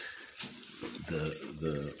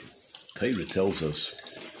the Torah tells us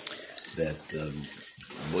that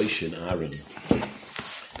Moshe and Aaron,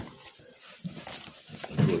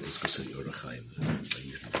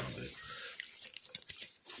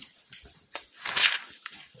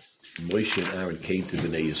 Moshe and Aaron came to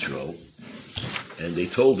Bnei Yisrael, and they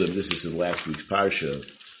told him, this is in last week's parsha,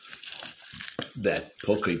 that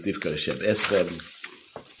Pokei Tivka Hashem Eschem,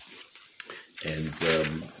 and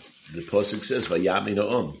the pasuk says, Vayamin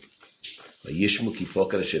Ha'am, Vayishmu ki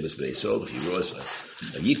Pokei Hashem Es Bnei Yisrael, V'chiros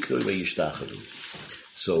Vayikru Vayishtachadu.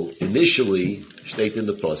 So initially, state in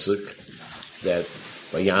the pasuk that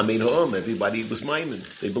Vayamin Ha'am, everybody was maimin,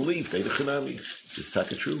 they believed, they dechanami. Is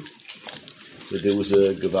taka true? But there was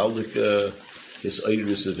a gavaldik this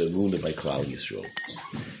iris of emunah by Klal Yisrael.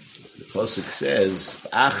 The pasuk says,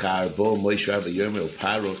 "Achar bo Moshe Rabbeinu Yirmel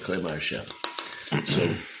Parot Koyim Hashem." So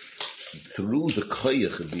through the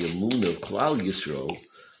koyach of the emunah of Klal Yisrael,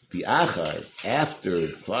 the achar after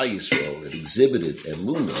Klal Yisrael had exhibited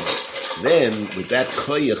emunah, then with that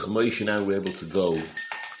koyach Moshe and Aaron were able to go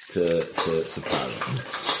to Paro.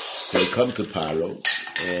 So they come to Paro,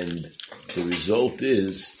 and the result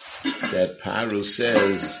is that Paro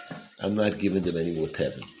says, I'm not giving them any more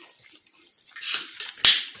tevin.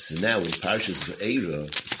 So now in Parshas Vaera,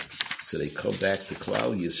 so they come back to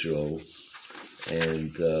Klal Yisrael,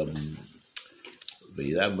 and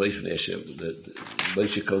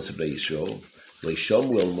Moshe comes to Bnei Yisrael.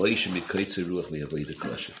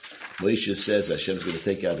 Moshe says Hashem's going to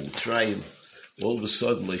take out in Mitzrayim. All of a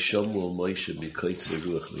sudden, Moshe mikoitze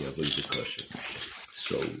ruach mi'avodah kosher.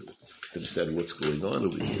 So, to understand what's going on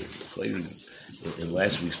over here, in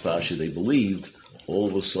last week's parsha they believed. All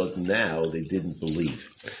of a sudden now they didn't believe.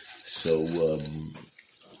 So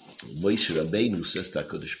Moshe Rabbeinu says to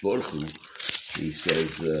HaKadosh Baruch Hu, he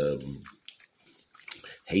says,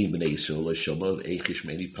 "Hey bnei Yisrael, Shoma eichish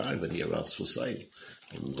meni par v'ni aras v'sayim."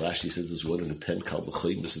 And Rashi says there's one in the 10 kal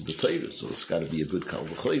v'choyim in the Torah, so it's got to be a good kal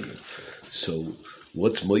v'choyim. So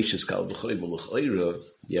what's Moshe's kal v'choyim? L'chayra,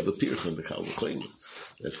 you have a pircha in the kal v'choyim.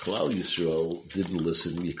 That Klal Yisrael didn't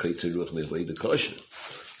listen. Yikaitzer ruach me'avodah kosher.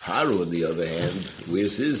 Paro, on the other hand,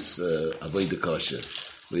 where's his avodah kosher?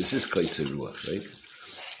 Where's his kaitzer ruach? Right.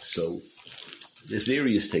 So there's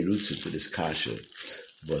various terutzim for this kasha,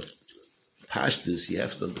 but pashtus you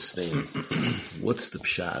have to understand what's the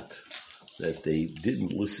pshat that they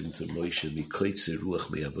didn't listen to Moshe mikaitzer ruach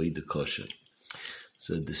me'avodah kosher.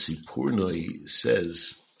 So the Sipurnoi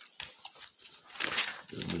says.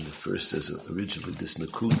 When the first says originally this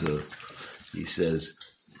nakuda, he says,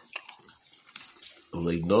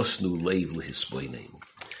 they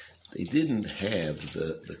didn't have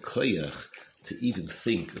the koyach to even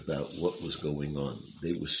think about what was going on.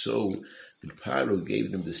 They were so, when Paro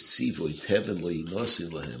gave them this tzivoy, teven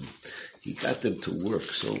nosin lahem, he got them to work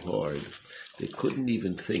so hard, they couldn't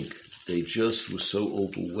even think. They just were so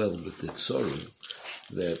overwhelmed with the tzorah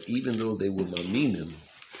that even though they were maminim,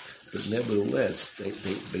 but nevertheless, they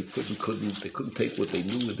couldn't take what they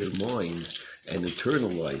knew in their mind and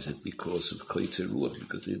internalize it because of Kaitzer Ruach,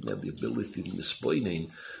 because they didn't have the ability to mispointing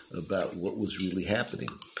about what was really happening.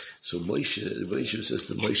 So Moshe says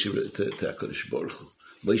to HaKadosh Baruch Hu,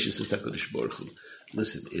 Moshe says to HaKadosh Baruch Hu,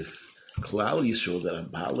 listen, if Klal Yisrael that are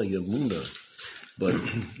Bala Yamuna, but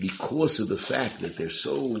because of the fact that they're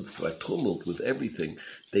so tumult with everything,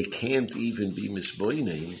 they can't even be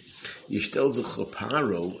misboining. Yishtel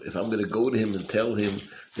Paro, if I'm going to go to him and tell him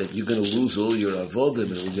that you're going to lose all your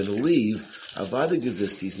avodim and we're going to leave, Avada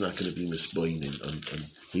Gevist, he's not going to be misboining.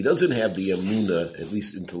 He doesn't have the amuna, at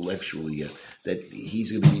least intellectually yet, that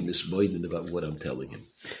he's going to be misboining about what I'm telling him.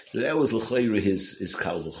 So that was l'chayra his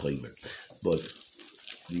kal v'chaymer. But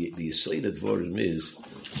the Yisayid Dvarim is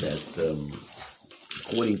that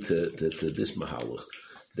according to this Mahalach,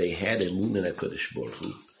 they had emunah in HaKadosh Baruch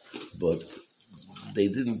Hu, but they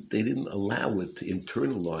didn't allow it to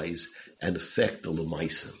internalize and affect the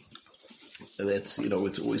Lamaisa. And that's,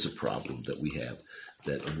 it's always a problem that we have,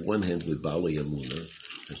 that on one hand with Baalei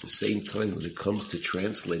Emunah, at the same time when it comes to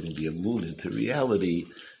translating the Emunah into reality,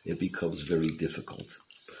 it becomes very difficult.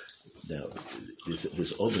 Now,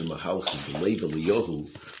 this other Mahalach, the Lev Eliyahu,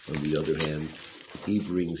 on the other hand, he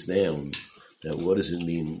brings down. Now, what does it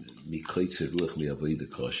mean? Mikaitzer ruach mi'avodah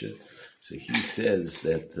kosher. So he says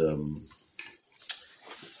that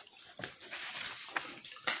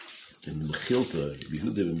in Mechilta,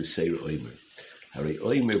 Yehuda v'Meseir Oimer, Harei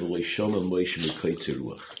Oimer v'loi shoma Moshe mikaitzer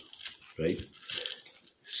ruach, right?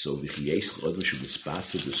 So v'chiyesh l'odem shu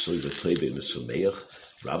mispasa b'soi v'toi v'nesomeach,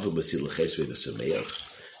 Rabba matzil l'ches v'nesomeach,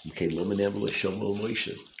 Mkei lo menem v'loi shoma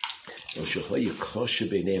Moshe. El shochoy kosher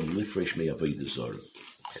b'neim lifresh me'avodah zorah.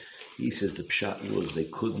 He says the pshat was they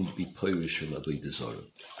couldn't be Polish from Avodah Zarah.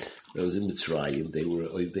 That was in Mitzrayim, they were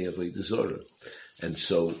Avodah Zarah. And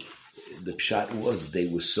so the pshat was they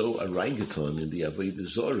were so orangutan in the Avodah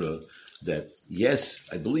Zarah that, yes,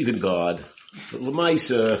 I believe in God, but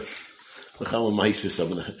L'maisa,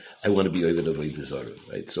 I want to be over the Avodah Zarah,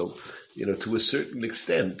 right? So, to a certain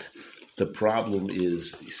extent, the problem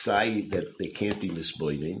is that they can't be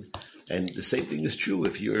misboining. And the same thing is true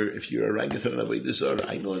if you're orangutan Avodah Zarah.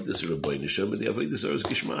 I know this is Rabbeinu Shem, but the Avodah Zarah is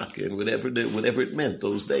Gishmak, and whatever it meant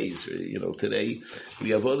those days. Today we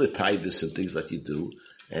have other taivas and things that you do,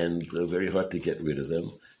 and very hard to get rid of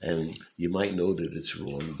them. And you might know that it's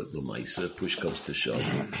wrong, but the Maisa, push comes to shove,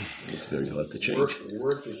 it's very hard to change.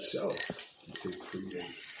 Work itself can create,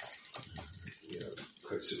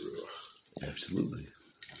 Absolutely.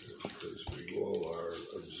 Because we all are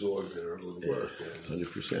absorbed in our own work.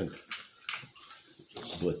 100%.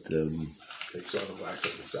 But takes on a life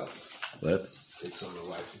of itself. What? Takes on a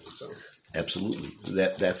life of its own. Absolutely.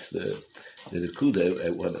 That's the Nakuda I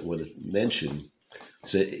want to mention.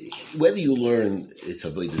 So whether you learn it's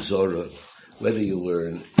Avodah Zarah, whether you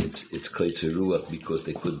learn it's Kaitzer Ruach because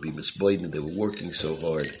they couldn't be misboid and they were working so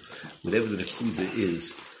hard, whatever the Nakuda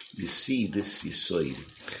is, you see this Yisoid,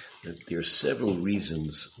 that there are several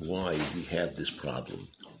reasons why we have this problem.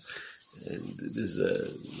 And this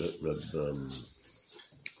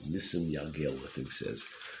Nissim Yagel, I think, says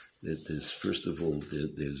that there's, first of all,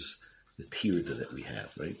 there's the tirda that we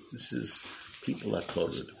have, right? This is, people are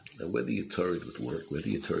torrid. Now, whether you're torrid with work, whether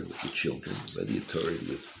you're torrid with your children, whether you're torrid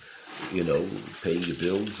with, paying your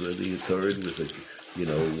bills, whether you're torrid with,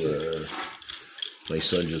 my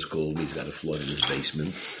son just called me, he's got a flood in his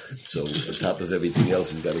basement. So on top of everything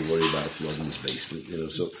else, he's got to worry about a flood in his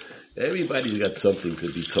basement, so everybody's got something to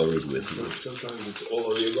be torrid with. Sometimes it's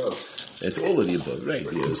all of the above. It's all of the above, right?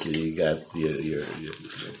 So you got your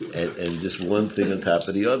and just one thing on top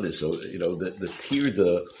of the other. So the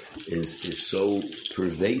tirda is so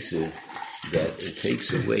pervasive that it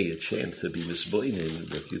takes away a chance to be misboining in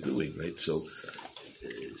what you're doing, right? So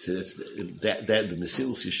that's that the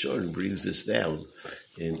Mesilas Yesharim brings this down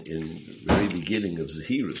in the very beginning of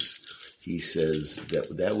Zahirus. He says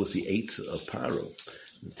that was the eitzah of Paro.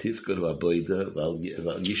 So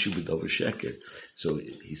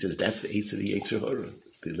he says that's the eitzah of the Yetzer Hara.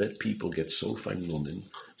 They let people get so fine-lumen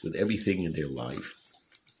with everything in their life.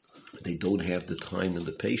 They don't have the time and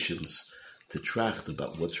the patience to tracht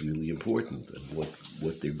about what's really important and what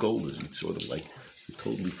their goal is. It's sort of like you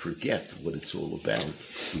totally forget what it's all about.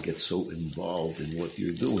 You get so involved in what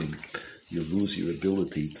you're doing, you lose your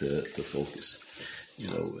ability to focus.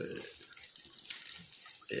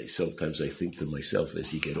 Sometimes I think to myself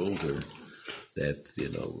as you get older that,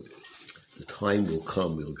 the time will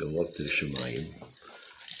come, you'll go up to the Shemayim,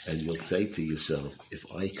 and you'll say to yourself, if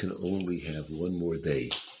I can only have one more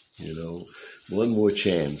day, one more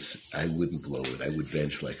chance, I wouldn't blow it. I would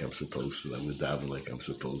bench like I'm supposed to. I would daven like I'm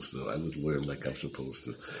supposed to. I would learn like I'm supposed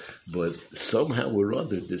to. But somehow or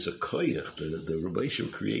other, there's a koyach. The Rebbe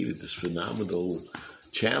Shem created this phenomenal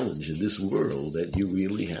challenge in this world that you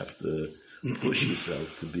really have to push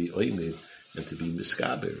yourself to be oimid and to be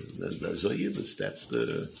miskaber.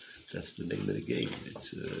 That's the name of the game.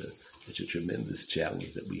 It's a tremendous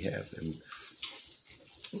challenge that we have, and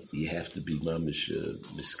you have to be mamish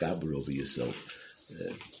miskaber over yourself.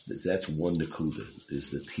 That's one nakuda. There's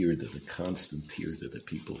the tirda, the constant tirda that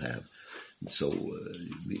people have. And so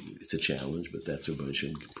it's a challenge, but that's what Rebbe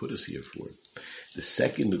Shem put us here for. The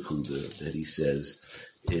second nakuda that he says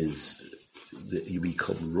is that you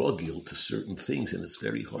become rogil to certain things, and it's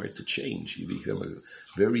very hard to change. You become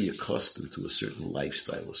very accustomed to a certain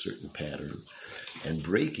lifestyle, a certain pattern, and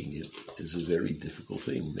breaking it is a very difficult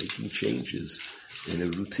thing. Making changes in a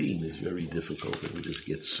routine is very difficult, and we just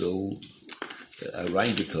get so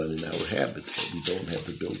orangutan in our habits that we don't have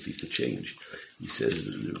the ability to change. He says,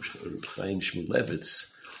 Chaim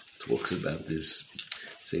Shmulevitz talks about this,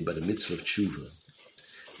 say, by the mitzvah of tshuva.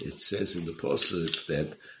 It says in the pasuk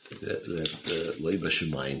that Leiba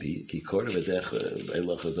Shemayim ki korah v'decha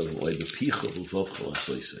eilach adam leiba picha v'vavcha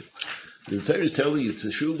l'soisei. The Torah is telling you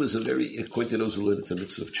tshuva is a very, according to those who learn, it's a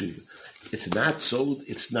mitzvah of tshuva. It's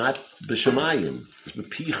not b'shemayim. It's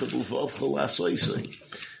b'picha v'vavcha l'soisei.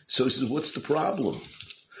 So he says, what's the problem?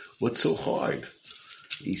 What's so hard?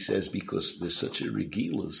 He says, because there's such a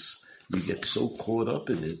regilas, you get so caught up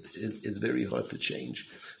in it, it's very hard to change.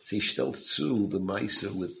 So he stellt zu the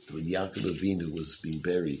Maisa when Yaakov Avinu was being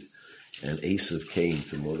buried, and Esav came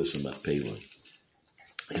to Moros and Machpelah.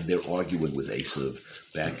 and they're arguing with Esav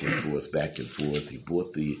back and forth, back and forth. He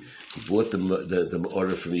bought the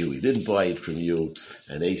order from you. He didn't buy it from you.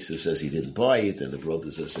 And Esav says he didn't buy it, and the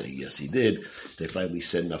brothers are saying yes, he did. They finally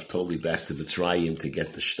send Naphtali back to Mitzrayim to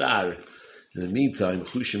get the shtar. In the meantime,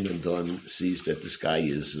 Chushim ben Don sees that this guy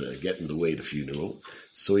is getting in the way of the funeral,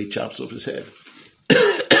 so he chops off his head.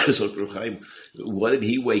 So Reb Chaim, why did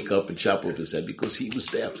he wake up and chop off his head? Because he was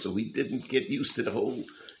deaf, so he didn't get used to the whole.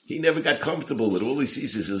 He never got comfortable with it. All he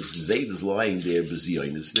sees is his Zayd is lying there,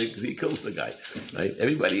 Bezionis. He kills the guy. Right?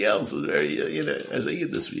 Everybody else was very, as a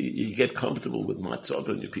Yiddish, you get comfortable with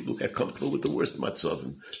matzavim. People get comfortable with the worst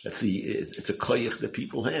matzavim. It's a koyach that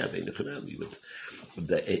people have.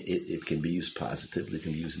 It can be used positively, it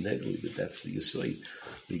can be used negatively, but that's the aside.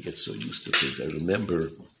 We get so used to things. I remember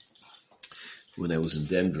when I was in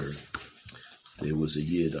Denver, there was a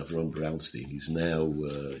Yid, Avram Brownstein. He's now,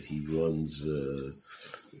 he runs,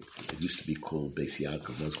 it used to be called Beis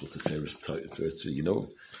Yaakov, now it's called Tiferes, you know.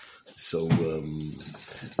 So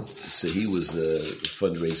he was a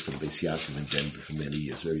fundraiser for Beis Yaakov in Denver for many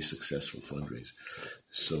years, very successful fundraiser.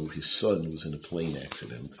 So his son was in a plane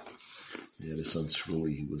accident. He had his son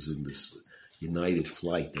Shmuley. He was in this United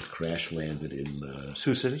flight that crash landed in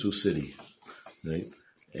Sioux City, right?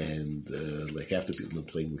 And like after people in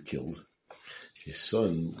the plane were killed, his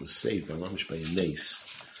son was saved by a nace.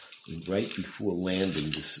 And right before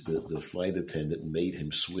landing, the flight attendant made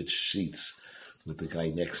him switch seats with the guy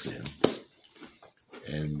next to him,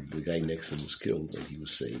 and the guy next to him was killed, and he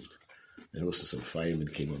was saved. And also some firemen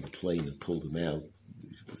came on the plane and pulled him out.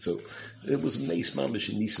 So it was Mace Mamish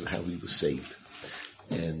and Nisan how he was saved.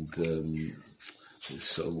 And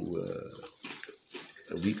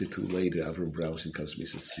a week or two later, Avram Brownstein comes to me and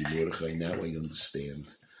says, "See, Mordechai, now I understand.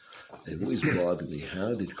 It always bothered me.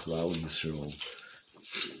 How did Klal Yisrael,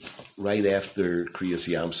 right after Kriyas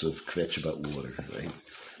Yamsov, kvetch about water, right?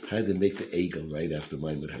 How did they make the Egel right after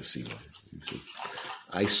Maimon Hasina?" He said,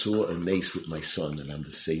 "I saw a mace with my son, and I'm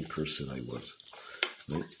the same person I was."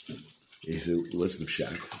 Right? He said, it wasn't a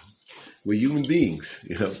shock. We're human beings,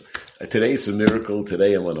 Today it's a miracle.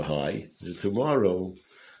 Today I'm on a high. And tomorrow,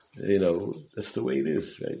 that's the way it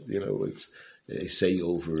is, right? They say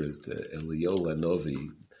over at Eliyahu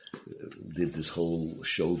Novi did this whole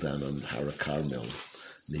showdown on Hara Carmel,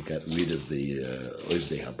 and he got rid of the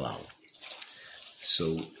Oivdei Habal.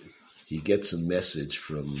 So he gets a message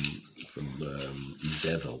from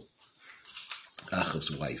Izebel,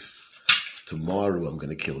 Achav's wife. Tomorrow I'm going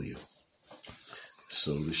to kill you.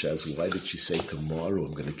 So Risha asks, why did she say tomorrow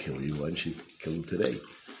I'm going to kill you? Why didn't she kill him today?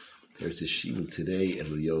 There's this Shimu today, and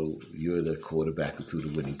Leo, you're the quarterback who threw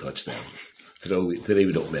the winning touchdown. Today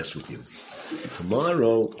we don't mess with you.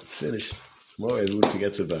 Tomorrow, it's finished. Tomorrow everyone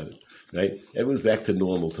forgets about it. Right? Everyone's back to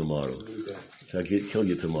normal tomorrow. I'll kill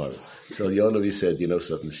you tomorrow. So Yonavi said,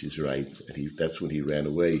 something, she's right. And that's when he ran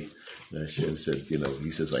away. And Hashem said,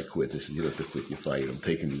 he says, I quit. I said, you don't have to quit, you're fired. I'm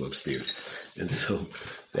taking you upstairs. And so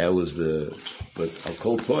that was but I'll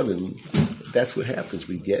call upon him. That's what happens.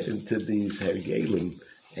 We get into these Hergelim,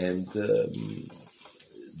 and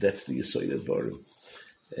that's the Yesod Advarim.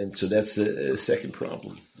 And so that's the second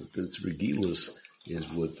problem. That's Regilas is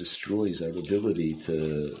what destroys our ability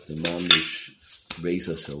to mamish raise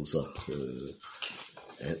ourselves up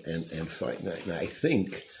and fight. Now, I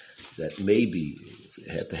think that maybe if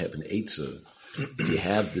you have to have an Eitzah, you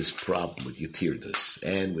have this problem with your Tirdas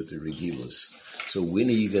and with the Regilas. So when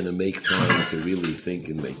are you going to make time to really think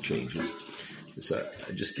and make changes? So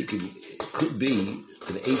I'm just thinking it could be,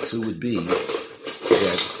 an Eitzah would be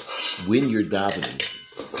that when you're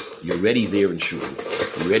davening, you're already there in shul,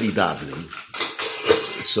 you're already davening.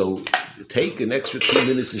 So take an extra 2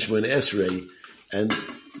 minutes in Shemona Esrei and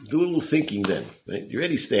do a little thinking then, right? You're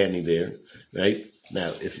already standing there, right?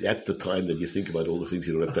 Now, if at the time that you think about all the things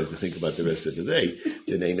you don't have time to think about the rest of the day,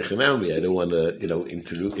 then I don't want to,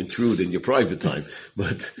 intrude in your private time.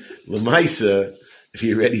 But Lamaisa, if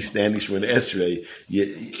you're already standing Shemona Esrei,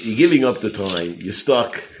 you're giving up the time, you're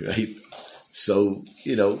stuck, right? So,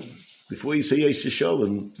 before you say Yeshe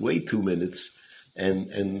Shalom, wait 2 minutes and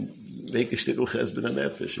make a shtickle chesben and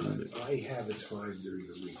nefesh. I have a time during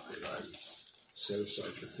the week that I set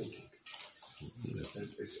aside for thinking. And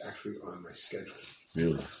it's actually on my schedule.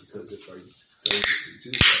 Really? Because if I don't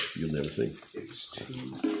do that, you'll never think. It's too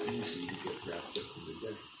easy to get wrapped up in the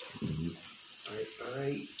day. Mm-hmm.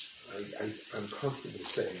 I'm comfortable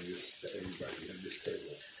saying this to everybody at this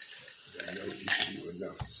table. I know each of you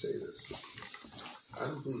enough to say this. I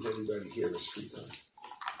don't believe anybody here has free time.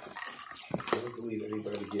 I don't believe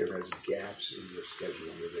anybody here has gaps in their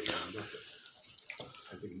schedule where they do nothing.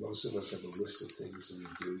 I think most of us have a list of things that we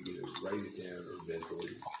do, either write it down or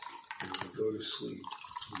mentally. And when we go to sleep,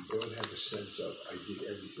 we don't have a sense of, I did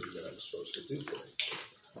everything that I was supposed to do today.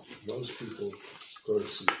 Most people go to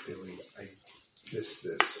sleep feeling, I missed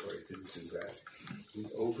this or I didn't do that. We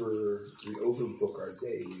overbook our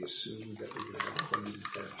day. We assume that we're going to have 20 to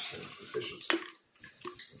 10% efficiency.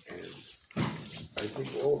 And I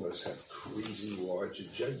think all of us have crazy large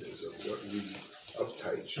agendas of what we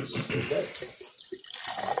uptight should do for a day.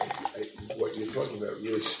 What you're talking about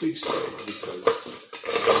really speaks to me because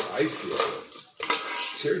I feel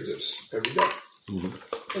tears us every day. Mm-hmm.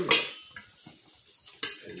 Every day.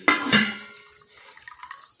 And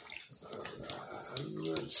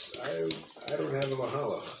I don't have a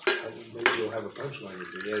mahalach. Maybe you'll have a punchline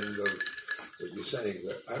at the end of what you're saying,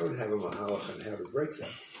 but I don't have a mahalach on how to break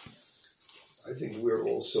that. I think we're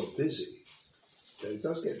all so busy that it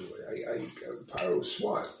does get in the way. Paro was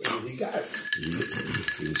smart. I mean, he got it. Human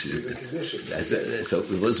condition. So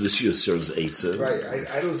it was Monsieur serves eight. Right.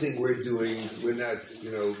 I don't think we're not,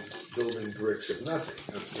 building bricks of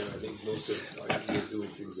nothing. I think most of the time we're doing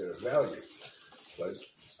things that are value. But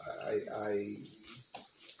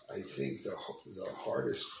I think the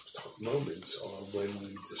hardest moments are when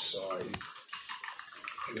we decide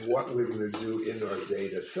what we're going to do in our day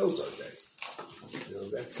that fills our day.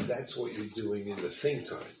 That's what you're doing in the think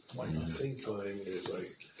time. Mm-hmm. The think time is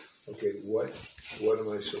like, okay, what am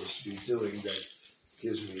I supposed to be doing that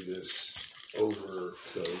gives me this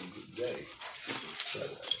overfilled day?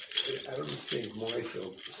 But I don't think my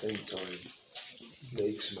think time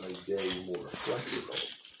makes my day more flexible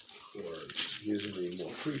or gives me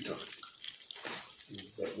more free time.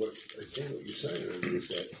 But what you're saying is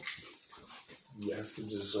that you have to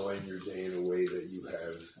design your day in a way that you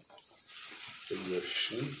have your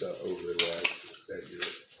shlita over that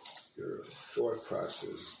your thought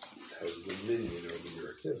process has dominion over your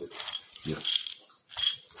activity. Yeah.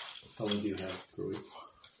 How long do you have per week?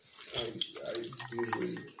 I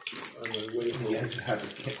usually, on my way home, you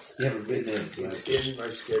haven't been there. It's in my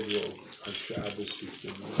schedule on Shabbos.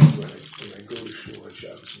 When I go to shul on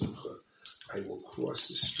Shabbos Mincha, I will cross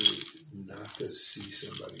the street not to see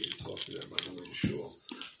somebody and talk to them on the way to shul.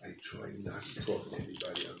 I try not to talk to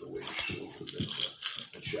anybody on the way to shul to Mincha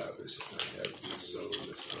on Shabbos, and I have this zone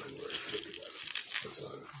of time where I think about what's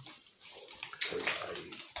on it. Because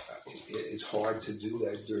it's hard to do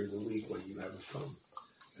that during the week when you have a phone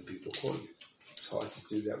and people call you. It's hard to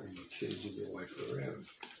do that when your kids and your wife are around.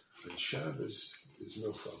 On Shabbos, there's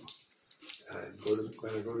no phone.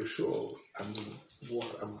 When I go to shul, I'm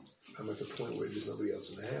at the point where there's nobody else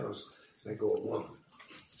in the house, and I go alone.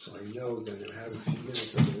 So I know that I'm going to have a few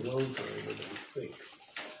minutes of alone time and I think,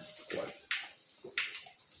 what?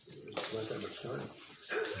 It's not that much time.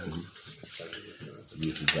 Mm-hmm.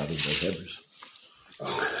 You forgot about Hebbers.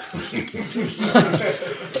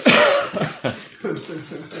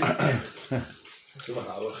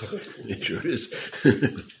 It sure is.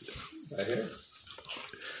 I hear.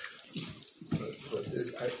 But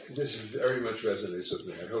this very much resonates with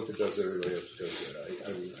me. I hope it does everybody else because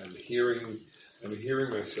I'm hearing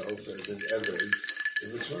myself as an Eved in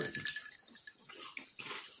Mitzrayim.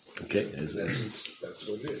 Okay. In essence, that's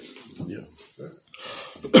what it is. Yeah.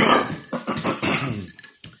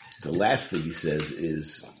 The last thing he says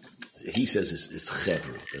is it's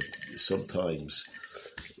chever. That sometimes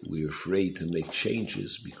we're afraid to make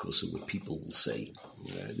changes because of what people will say.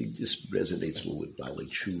 I think this resonates more with Balei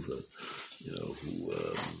Tshuva, who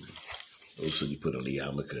all of a sudden you put on a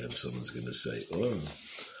yarmulke and someone's going to say, "Oh,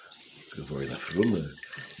 it's going for enough rumor,"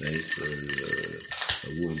 right?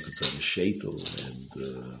 A woman puts on a sheitel and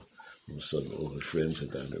all of a sudden all her friends are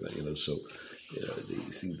down there, So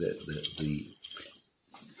you see that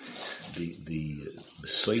the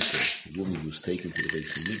Besoiter, the woman who was taken to the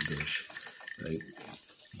Beis Hamikdash, right?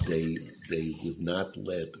 They would not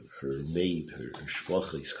let her maid, her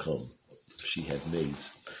shvachis, come. She had maids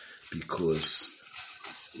because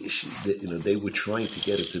they were trying to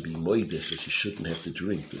get her to be moides, so she shouldn't have to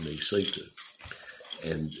drink the Besoiter.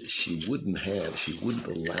 And she wouldn't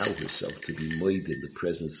allow herself to be moide in the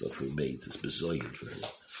presence of her maids. It's bezoyer for her.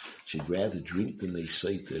 She'd rather drink the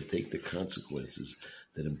Besoiter and take the consequences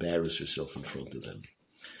than embarrass herself in front of them.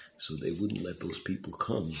 So they wouldn't let those people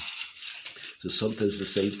come. So sometimes the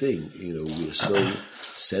same thing, we're so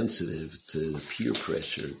sensitive to the peer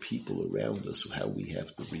pressure, people around us, how we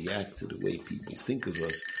have to react to the way people think of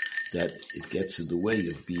us, that it gets in the way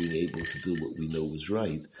of being able to do what we know is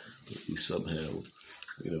right. But we somehow,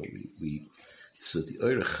 so the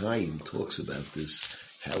Orach Chaim talks about this,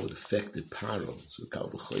 how it affected Paro. So Kal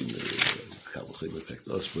V'chomer affect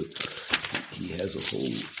us, but he has a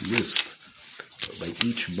whole list by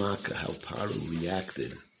each Makkah how Paro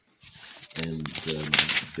reacted. And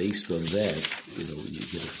based on that, you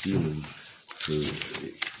get a feeling for,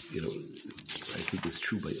 I think it's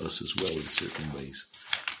true by us as well in certain ways.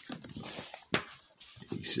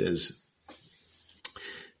 He says,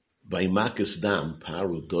 by Makas Dam,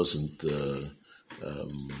 Paro doesn't,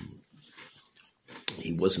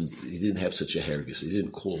 he didn't have such a hergus. He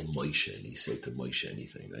didn't call Moshe and he said to Moshe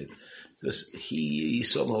anything, right? Because he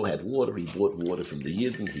somehow had water. He bought water from the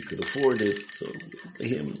Yidden. He could afford it. So by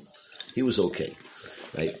him, he was okay,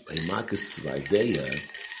 right? By Makas Vaera,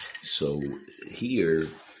 so here,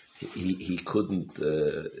 he couldn't,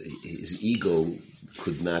 his ego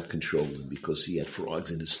could not control him because he had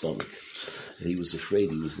frogs in his stomach. And he was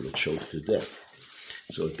afraid he was going to choke to death.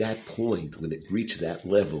 So at that point, when it reached that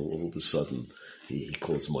level, all of a sudden, he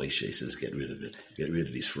calls Moshe, he says, get rid of it. Get rid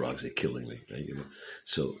of these frogs, they're killing me. Right?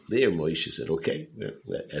 So there Moshe said, okay,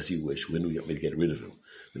 as you wish, when do you want me to get rid of him?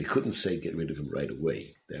 But he couldn't say get rid of him right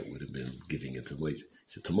away. That would have been giving it to Moshe. He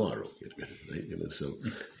said, tomorrow, get rid of him. Right? So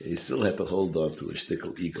he still had to hold on to a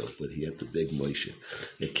shtickle ego, but he had to beg Moshe.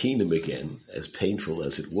 Akinim again, as painful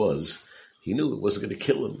as it was, he knew it wasn't going to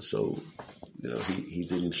kill him, so he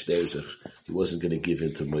didn't he wasn't going to give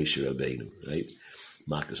in to Moshe Rabbeinu, right?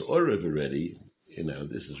 Makas Orev already,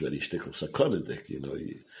 this is already shtickle sakonadik,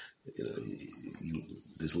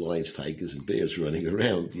 there's lions, tigers, and bears running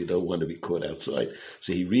around. You don't want to be caught outside.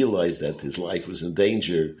 So he realized that his life was in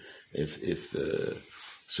danger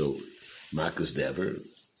so Makas Dever,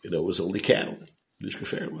 was only cattle.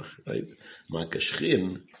 Right? Makas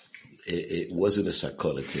Shchin, it wasn't a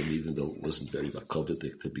sakona to him, even though it wasn't very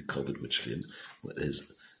makovidik to be covered with shchin.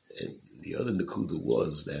 And the other nakuda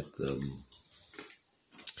was that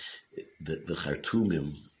the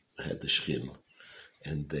Khartoumim had the shchin,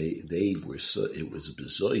 and they were so, it was a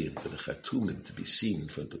bezoyim for the Khartoumim to be seen in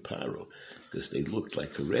front of Paro, because they looked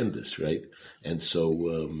like horrendous, right? And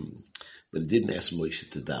so, but it didn't ask Moshe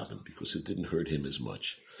to daven, because it didn't hurt him as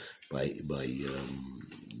much. By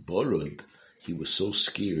Borod, he was so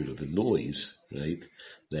scared of the noise, right,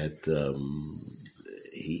 that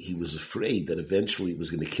he was afraid that eventually it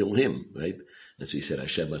was going to kill him, right? And so he said,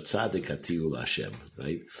 Hashem atzadik hatiul Hashem,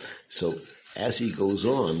 right? So as he goes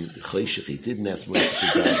on, he didn't ask Moshe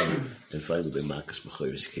to daven, and finally by Makas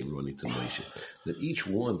B'chayos he came running to Moshe. But each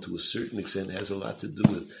one, to a certain extent, has a lot to do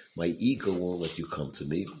with my ego won't let you come to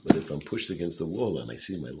me, but if I'm pushed against the wall and I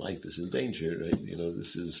see my life is in danger, right?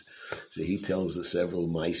 This is, so he tells us several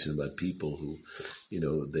maisim about people who,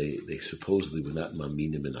 they supposedly were not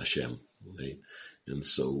maminim in Hashem, right? And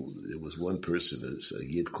so there was one person, a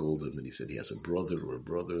Yid called him, and he said he has a brother or a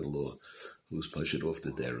brother-in-law who's pushed off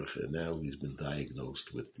the derech, and now he's been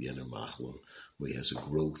diagnosed with the Yener Machlo, where he has a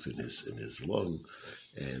growth in his lung,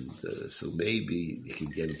 and so maybe he can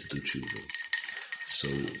get him to do tshuva. So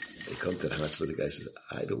they come to the hospital, the guy says,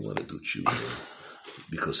 I don't want to do tshuva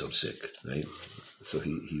because I'm sick, right? So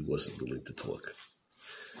he wasn't willing to talk.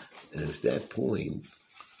 And at that point,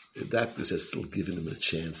 the doctors have still given him a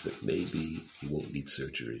chance that maybe he won't need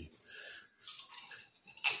surgery.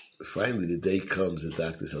 Finally, the day comes, the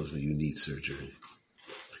doctor tells me, you need surgery.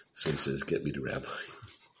 So he says, get me the rabbi.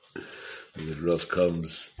 And the Rav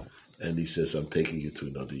comes, and he says, I'm taking you to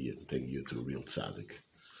another Yid, I'm taking you to a real tzaddik.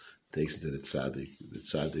 Takes him to the tzaddik. The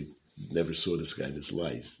tzaddik never saw this guy in his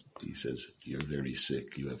life. He says, you're very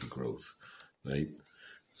sick, you have a growth, right?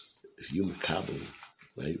 If you're makabel,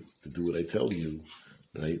 right, to do what I tell you,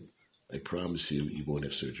 right, I promise you, you won't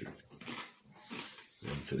have surgery.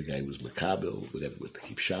 And so the guy was makabel, whatever, to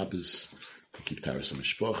keep Shabbos, to keep Taras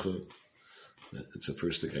HaMishpacha. And so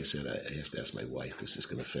first the guy said, I have to ask my wife, because this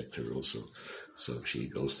can affect her also. So she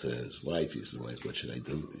goes to his wife, he says, wife, what should I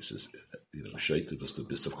do? He says, Shaita was the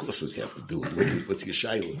best, of course you have to do it. What's your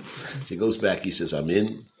shayla? She goes back, he says, I'm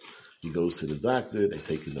in. He goes to the doctor, they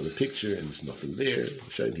take another picture, and there's nothing there.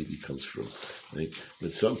 He becomes from, right?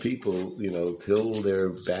 But some people, till they're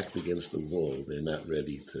backed against the wall, they're not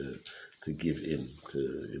ready to give in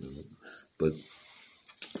to, but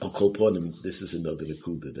I'll call upon him. This is another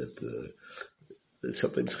nakuda that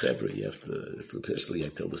sometimes chevra, you have to, especially I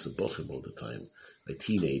tell this to Bochum all the time, by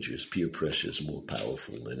teenagers, peer pressure is more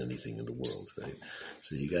powerful than anything in the world, right?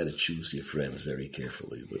 So you got to choose your friends very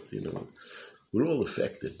carefully, but we're all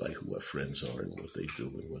affected by who our friends are and what they do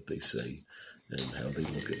and what they say and how they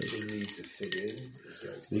look at us. You need to fit in.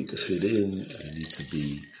 You need to fit in. You need to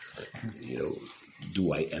be,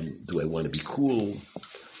 do I want to be cool?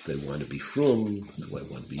 Do I want to be frum? Do I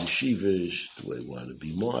want to be yeshivish? Do I want to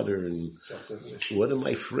be modern? What are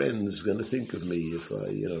my friends going to think of me if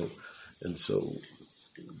I, and so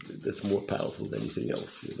that's more powerful than anything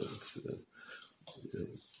else,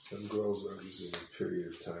 And girls are, this is a period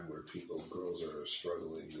of time where girls are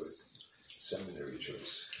struggling with seminary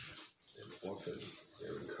choice. And often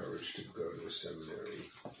they're encouraged to go to a seminary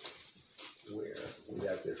where,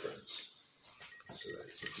 without their friends. So that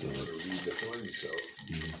if you want to redefine yourself,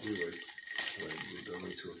 you can do it when you're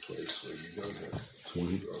going to a place where you don't have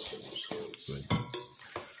girls from your schools. Right.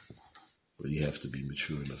 But you have to be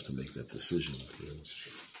mature enough to make that decision. Yeah, that's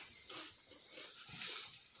true.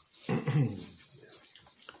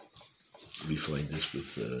 We find this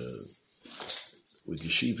with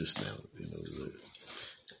yeshivas now.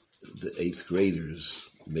 The 8th graders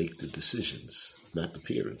make the decisions, not the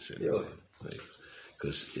parents anymore. Right?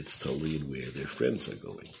 Because it's totally in where their friends are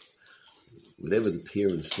going. Whatever the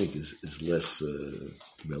parents think is less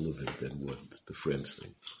relevant than what the friends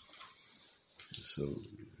think. So,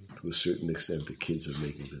 to a certain extent, the kids are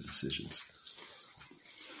making the decisions.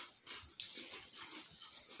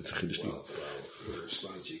 It's a chiddush. Well, the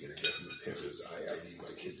response you're going to get from the parent is, I need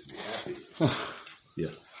my kid to be happy.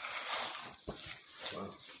 Yeah. Wow.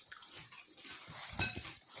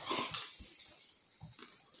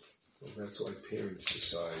 Well, that's why parents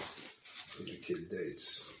decide who the kid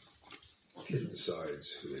dates. The kid decides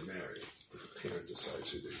who they marry, but the parent decides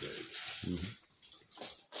who they date. Mm-hmm.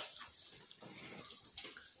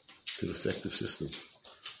 It's an effective system.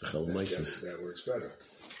 That works better.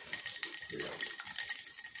 Yeah.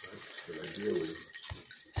 Right? But ideally,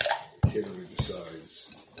 the kid only decides.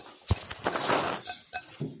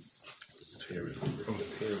 The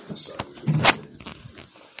parent decides who they date.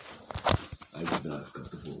 I would not have come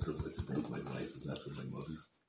to